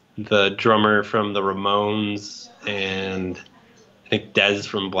the drummer from the Ramones and I think Dez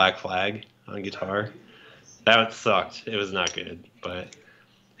from Black Flag on guitar. That sucked. It was not good, but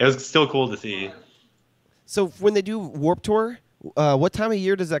it was still cool to see. So when they do Warped Tour, what time of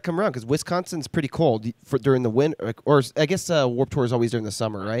year does that come around? Because Wisconsin's pretty cold during the winter, or I guess Warped Tour is always during the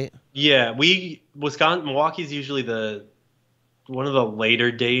summer, right? Yeah, Milwaukee's usually one of the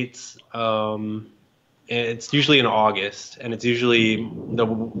later dates. It's usually in August, and it's usually the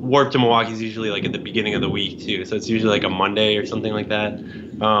Warp to Milwaukee is usually like at the beginning of the week too. So it's usually like a Monday or something like that.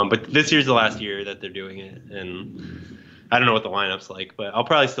 But this year's the last year that they're doing it, and I don't know what the lineup's like, but I'll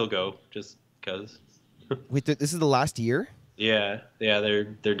probably still go just because. Wait, this is the last year? Yeah, they're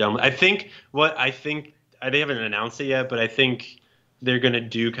done. I think they haven't announced it yet, but I think they're gonna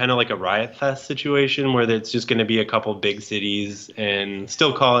do kind of like a Riot Fest situation where it's just gonna be a couple big cities and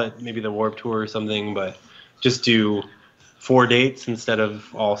still call it maybe the Warped Tour or something, but just do 4 dates instead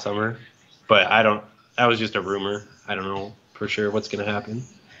of all summer. But that was just a rumor. I don't know for sure what's gonna happen.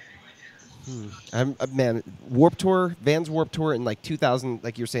 Man, Warped Tour, Vans Warped Tour in like 2000,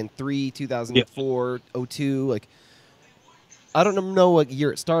 like you're saying 2004, 02, like I don't know what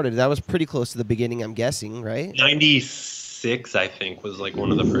year it started. That was pretty close to the beginning, I'm guessing, right? 96, I think, was like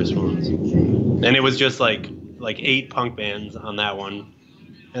one of the first ones, and it was just like 8 punk bands on that one,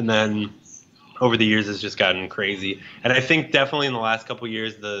 and then over the years it's just gotten crazy. And I think definitely in the last couple of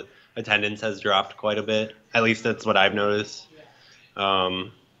years the attendance has dropped quite a bit. At least that's what I've noticed.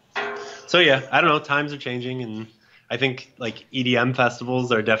 So yeah, I don't know. Times are changing, and I think like EDM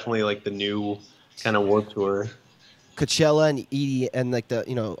festivals are definitely like the new kind of Warped Tour. Coachella and EDM and like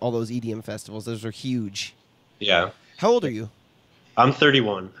all those EDM festivals, those are huge. Yeah. How old are you? I'm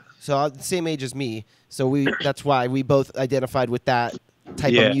 31. So the same age as me. So that's why we both identified with that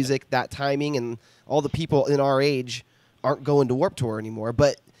type of music, that timing, and all the people in our age aren't going to Warped Tour anymore.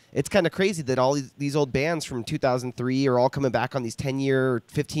 But it's kind of crazy that all these old bands from 2003 are all coming back on these 10-year or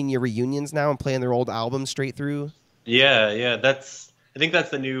 15-year reunions now and playing their old albums straight through. Yeah. I think that's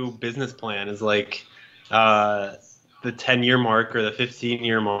the new business plan is like the 10-year mark or the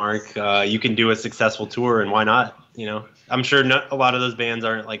 15-year mark. You can do a successful tour, and why not? I'm sure a lot of those bands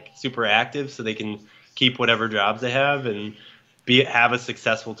aren't like super active, so they can keep whatever jobs they have and have a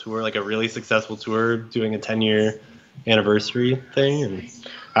successful tour, like a really successful tour, doing a 10-year anniversary thing. And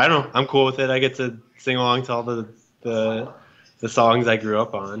I don't know, I'm cool with it. I get to sing along to all the songs I grew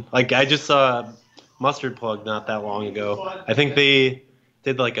up on. Like I just saw Mustard Plug not that long ago. I think they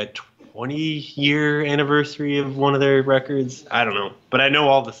did like a 20-year anniversary of one of their records. I don't know, but I know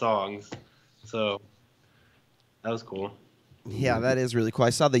all the songs, so that was cool. Yeah, that is really cool. I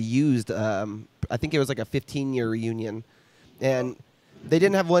saw the Used. I think it was like a 15-year reunion, and they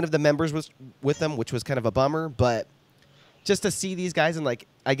didn't have one of the members with them, which was kind of a bummer. But just to see these guys, and like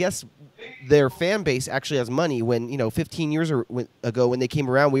I guess their fan base actually has money. When 15 years ago when they came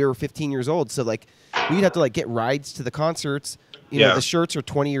around, we were 15 years old, so like we'd have to like get rides to the concerts. The shirts are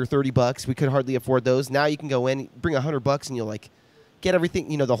 $20 or $30. We could hardly afford those. Now you can go in, bring $100, and you'll like get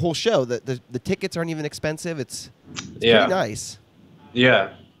everything. The whole show. The tickets aren't even expensive. It's pretty nice. Yeah,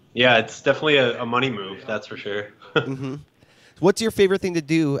 it's definitely a money move. That's for sure. Mm-hmm. What's your favorite thing to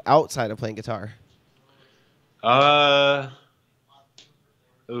do outside of playing guitar? I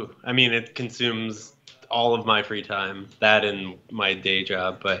mean, it consumes all of my free time, that and my day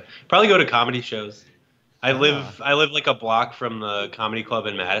job. But probably go to comedy shows. I live like a block from the comedy club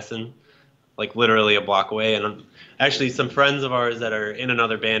in Madison, like literally a block away. And actually, some friends of ours that are in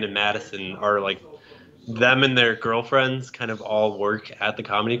another band in Madison are like them and their girlfriends kind of all work at the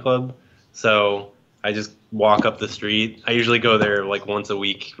comedy club. So I just walk up the street. I usually go there like once a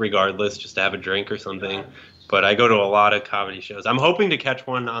week, regardless, just to have a drink or something. But I go to a lot of comedy shows. I'm hoping to catch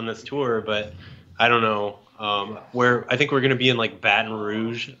one on this tour, but I don't know. I think we're going to be in like Baton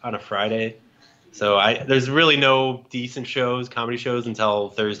Rouge on a Friday. So there's really no decent comedy shows until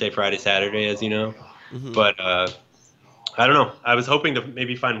Thursday, Friday, Saturday, as you know. Mm-hmm. But I don't know. I was hoping to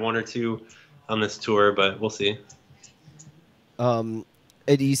maybe find one or two on this tour, but we'll see. Do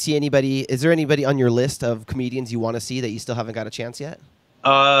you see anybody? Is there anybody on your list of comedians you want to see that you still haven't got a chance yet?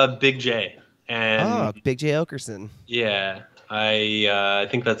 Big J. And Big J Okerson. Yeah. I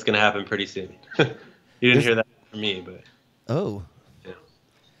think that's gonna happen pretty soon. You didn't hear that from me, but Oh.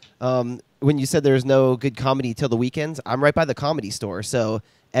 yeah. When you said there's no good comedy till the weekends, I'm right by the Comedy Store. So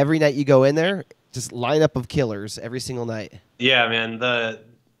every night you go in there, just lineup of killers every single night. Yeah, man.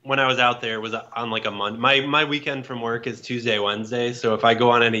 When I was out there was on like a Monday. My weekend from work is Tuesday, Wednesday. So if I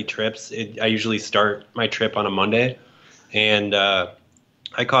go on any trips, I usually start my trip on a Monday. And I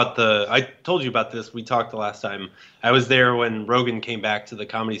told you about this. We talked the last time. I was there when Rogan came back to the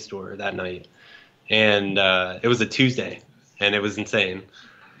Comedy Store that night, and it was a Tuesday, and it was insane.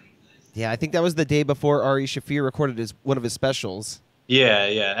 Yeah, I think that was the day before Ari Shaffir recorded one of his specials. Yeah,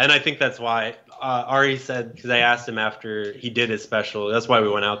 yeah, and I think that's why Ari said, because I asked him after he did his special. That's why we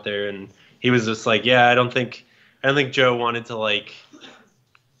went out there, and he was just like, "Yeah, I don't think Joe wanted to like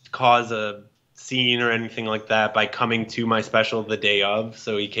cause a scene or anything like that by coming to my special the day of.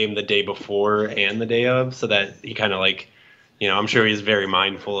 So he came the day before and the day of, so that he kind of like, I'm sure he's very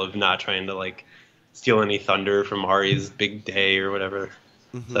mindful of not trying to like steal any thunder from Ari's big day or whatever.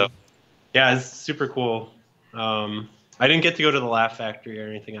 Mm-hmm. So." Yeah, it's super cool. I didn't get to go to the Laugh Factory or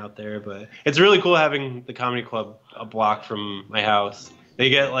anything out there, but it's really cool having the comedy club a block from my house. They've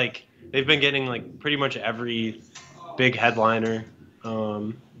been getting like pretty much every big headliner.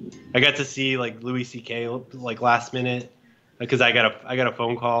 I got to see like Louis C.K. like last minute because I got a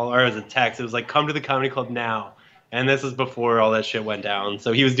phone call, or it was a text. It was like, "Come to the comedy club now," and this is before all that shit went down.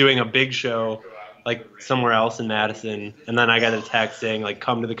 So he was doing a big show like somewhere else in Madison, and then I got a text saying like,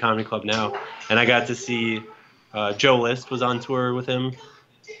 "Come to the comedy club now," and I got to see Joe List was on tour with him.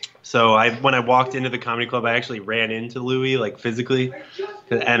 So when I walked into the comedy club, I actually ran into Louis like physically,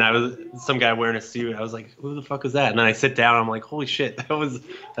 and I was some guy wearing a suit. I was like, "Who the fuck is that?" And then I sit down, I'm like, "Holy shit, that was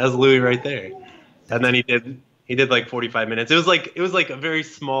Louis right there." And then he did like 45 minutes. It was like a very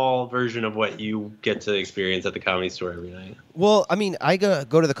small version of what you get to experience at the Comedy Store every night. Well, I mean, I go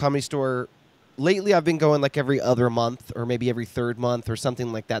to the Comedy Store. Lately, I've been going like every other month or maybe every third month or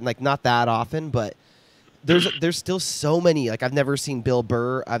something like that. And, like, not that often, but there's still so many. Like, I've never seen Bill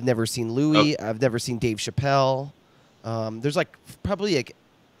Burr. I've never seen Louis. Oh. I've never seen Dave Chappelle. There's like probably like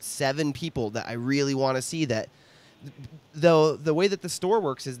 7 people that I really want to see. That though the way that the store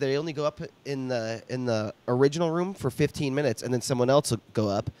works is they only go up in the original room for 15 minutes, and then someone else will go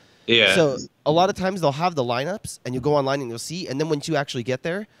up. Yeah. So a lot of times they'll have the lineups, and you go online and you'll see. And then once you actually get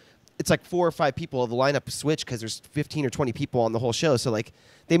there, it's like 4 or 5 people of the lineup switch because there's 15 or 20 people on the whole show. So like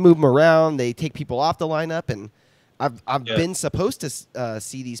they move them around, they take people off the lineup, and I've been supposed to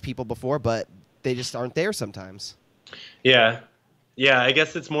see these people before, but they just aren't there sometimes. Yeah, I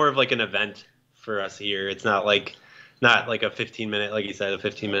guess it's more of like an event for us here. It's not like a 15-minute, like you said, a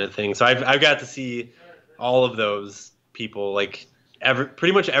 15-minute thing. So I've got to see all of those people, like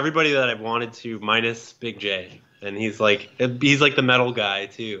pretty much everybody that I've wanted to, minus Big J, and he's like the metal guy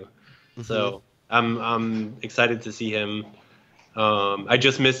too. Mm-hmm. So I'm excited to see him. I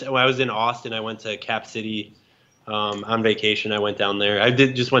just missed when I was in Austin. I went to Cap City on vacation. I went down there.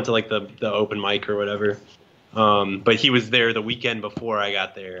 Just went to like the open mic or whatever. But he was there the weekend before I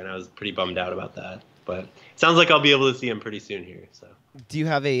got there, and I was pretty bummed out about that. But it sounds like I'll be able to see him pretty soon here. So, do you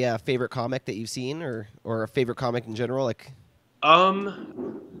have a favorite comic that you've seen, or a favorite comic in general? Like, I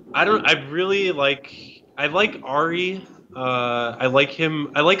don't. I like Ari. I like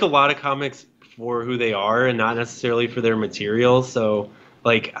him. I like a lot of comics for who they are and not necessarily for their material. So,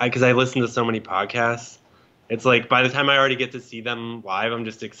 like, because I listen to so many podcasts, it's like by the time I already get to see them live, I'm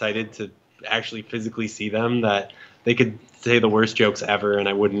just excited to actually physically see them, that they could say the worst jokes ever and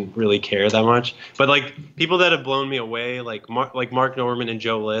I wouldn't really care that much. But like people that have blown me away, like Mark Norman and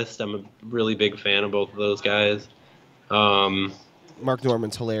Joe List, I'm a really big fan of both of those guys. Mark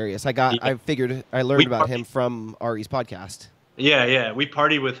Norman's hilarious. I learned about him from Ari's podcast. Yeah. We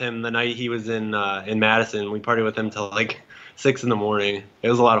partied with him the night he was in Madison. We partied with him till like 6 a.m. It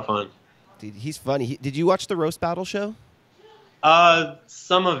was a lot of fun. Dude, he's funny. Did you watch the Roast Battle show?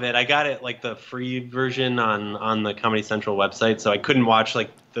 Some of it. I got it like the free version on the Comedy Central website, so I couldn't watch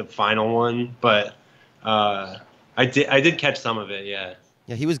like the final one, but I did catch some of it, yeah.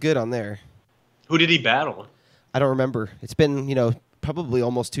 Yeah, he was good on there. Who did he battle? I don't remember. It's been, probably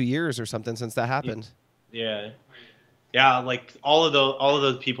almost 2 years or something since that happened. Yeah. Yeah, like all of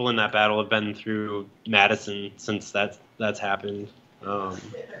those people in that battle have been through Madison since that's happened.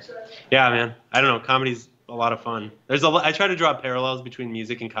 Yeah, man. I don't know, comedy's a lot of fun. I try to draw parallels between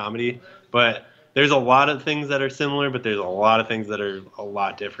music and comedy, but there's a lot of things that are similar, but there's a lot of things that are a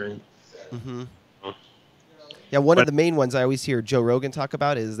lot different. Mm-hmm. Yeah, one of the main ones I always hear Joe Rogan talk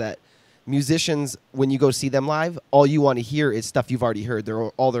about is that musicians, when you go see them live, all you want to hear is stuff you've already heard. They're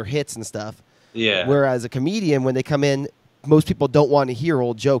all their hits and stuff. Yeah. Whereas a comedian, when they come in, most people don't want to hear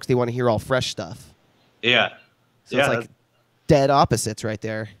old jokes. They want to hear all fresh stuff. Yeah. So it's like dead opposites right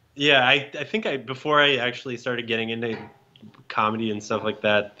there. Yeah, I think before I actually started getting into comedy and stuff like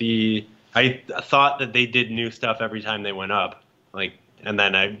that, I thought that they did new stuff every time they went up. Like, and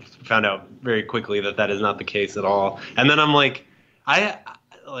then I found out very quickly that that is not the case at all. And then I'm like,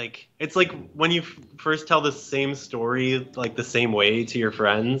 it's like when you first tell the same story like the same way to your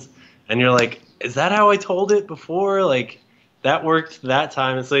friends, and you're like, is that how I told it before? Like, that worked that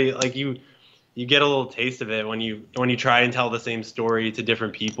time. And so like you get a little taste of it when you try and tell the same story to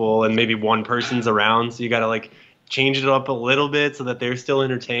different people, and maybe one person's around, so you got to like change it up a little bit so that they're still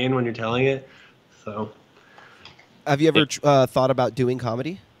entertained when you're telling it. So, have you ever thought about doing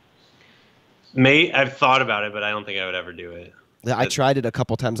comedy? I've thought about it, but I don't think I would ever do it. Yeah, I tried it a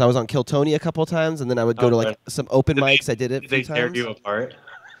couple times. I was on Kill Tony a couple times, and then I would go to like some open mics. I did it a few times. Did they tear you apart?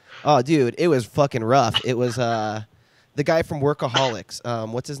 Oh, dude, it was fucking rough. It was the guy from Workaholics.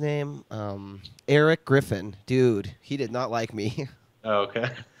 What's his name? Eric Griffin. Dude, he did not like me. Oh,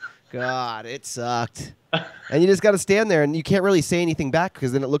 okay. God, it sucked. And you just got to stand there, and you can't really say anything back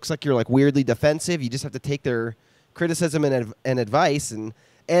because then it looks like you're like weirdly defensive. You just have to take their criticism and advice, and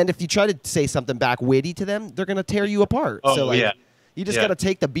if you try to say something back witty to them, they're gonna tear you apart. Oh, so like, yeah. You just got to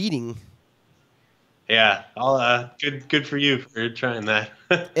take the beating. Yeah, good for you for trying that.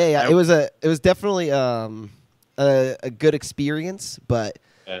 Yeah, it was definitely a good experience, but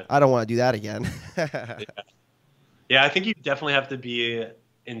I don't want to do that again. Yeah, I think you definitely have to be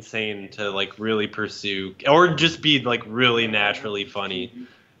insane to like really pursue, or just be like really naturally funny.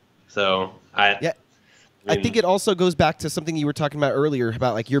 So I think it also goes back to something you were talking about earlier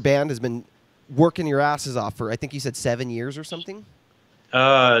about like your band has been working your asses off for, I think you said 7 years or something.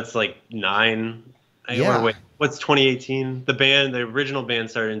 It's like 9. Yeah. What's 2018? The original band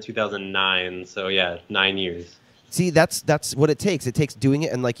started in 2009. So yeah, 9 years. See, that's what it takes. It takes doing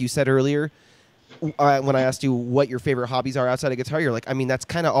it. And like you said earlier, when I asked you what your favorite hobbies are outside of guitar, you're like, I mean, that's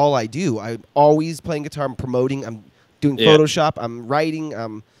kind of all I do. I'm always playing guitar. I'm promoting. I'm doing Photoshop. I'm writing.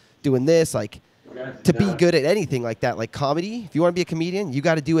 I'm doing this. Like, to be good at anything like that, like comedy, if you want to be a comedian, you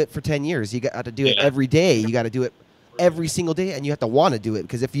got to do it for 10 years. You got to do it every day. You got to do it every single day, and you have to want to do it,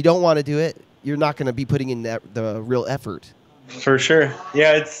 because if you don't want to do it, you're not going to be putting in the real effort. For sure.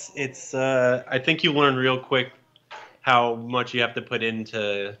 Yeah, it's I think you learn real quick how much you have to put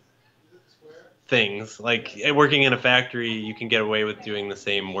into things. Like working in a factory, you can get away with doing the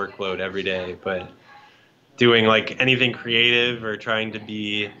same workload every day, but doing like anything creative or trying to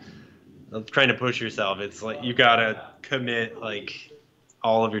push yourself, it's like you gotta commit like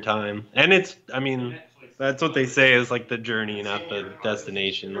all of your time. And that's what they say is like the journey, not the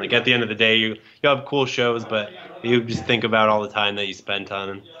destination. Like at the end of the day, you have cool shows, but you just think about all the time that you spent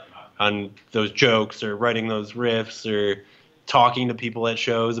on those jokes or writing those riffs or talking to people at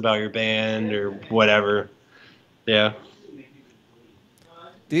shows about your band or whatever. Yeah.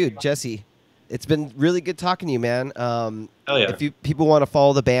 Dude, Jesse, it's been really good talking to you, man. Hell yeah. If people want to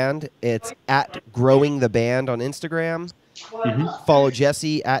follow the band, it's at Growing the Band on Instagram. Mm-hmm. Follow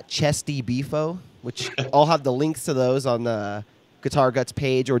Jesse at ChestyBeefo, which I'll have the links to those on the GuitarGuts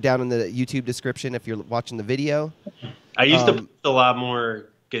page or down in the YouTube description if you're watching the video. I used to post a lot more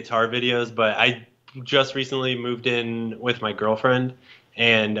guitar videos, but I just recently moved in with my girlfriend,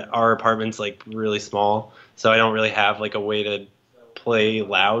 and our apartment's like really small, so I don't really have like a way to play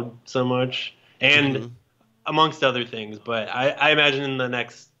loud so much. And amongst other things, but I imagine in the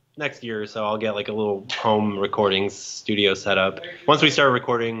next year or so I'll get like a little home recording studio set up once we start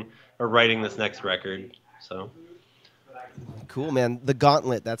recording or writing this next record. So cool, man. The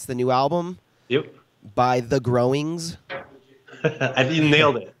Gauntlet, that's the new album. Yep. By The Growings. You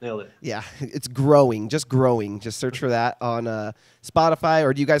nailed it. Yeah, it's Growing, just Growing. Just search for that on Spotify,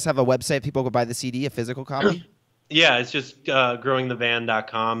 or do you guys have a website people can buy the CD, a physical copy? Yeah, it's just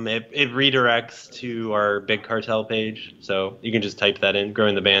growingtheband.com. It redirects to our Big Cartel page, so you can just type that in,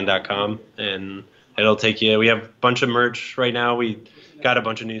 growingtheband.com, and it'll take you. We have a bunch of merch right now. We got a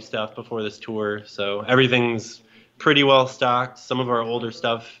bunch of new stuff before this tour, so everything's pretty well stocked. Some of our older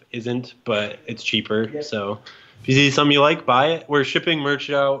stuff isn't, but it's cheaper. So if you see something you like, buy it. We're shipping merch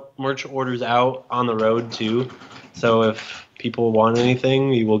orders out on the road too. So if people want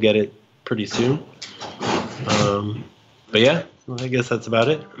anything, you will get it pretty soon. But yeah, I guess that's about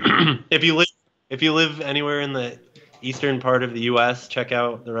it. If you live anywhere in the eastern part of the U.S., check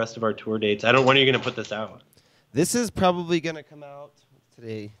out the rest of our tour dates. When are you going to put this out? This is probably going to come out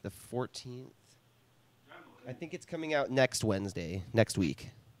today, the 14th. I think it's coming out next Wednesday, next week.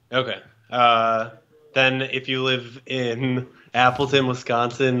 Okay. Then if you live in Appleton,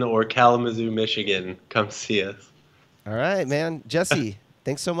 Wisconsin, or Kalamazoo, Michigan, come see us. All right, man. Jesse,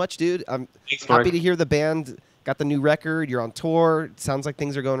 thanks so much, dude. I'm Thanks, Mark. happy to hear the band got the new record. You're on tour. It sounds like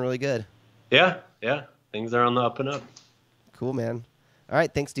things are going really good. Yeah. Things are on the up and up. Cool, man. All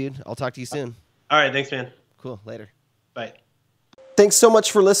right, thanks, dude. I'll talk to you soon. All right, thanks, man. Cool, later. Bye. Thanks so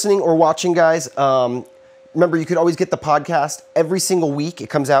much for listening or watching, guys. Remember, you can always get the podcast every single week. It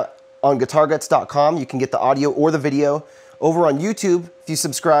comes out on guitarguts.com. You can get the audio or the video. Over on YouTube, if you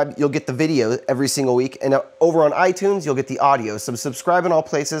subscribe, you'll get the video every single week. And over on iTunes, you'll get the audio. So subscribe in all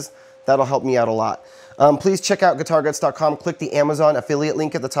places. That'll help me out a lot. Please check out guitarguts.com. Click the Amazon affiliate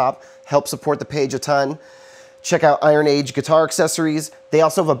link at the top. Help support the page a ton. Check out Iron Age guitar accessories. They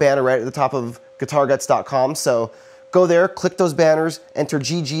also have a banner right at the top of guitarguts.com. So go there, click those banners, enter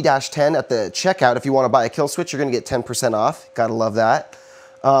GG-10 at the checkout. If you want to buy a kill switch, you're going to get 10% off. Gotta love that.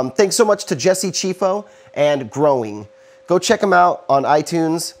 Thanks so much to Jesse Chieffo and Growing. Go check them out on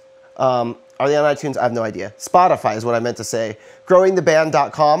iTunes. Are they on iTunes? I have no idea. Spotify is what I meant to say.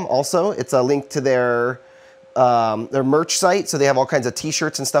 Growingtheband.com also. It's a link to their merch site. So they have all kinds of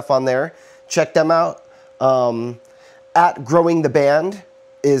t-shirts and stuff on there. Check them out. At Growing the Band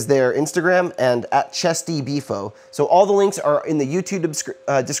is their Instagram, and at ChestyBeefo. So all the links are in the YouTube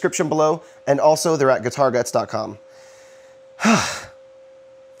description below, and also they're at guitarguts.com.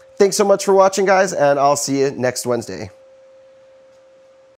 Thanks so much for watching, guys, and I'll see you next Wednesday.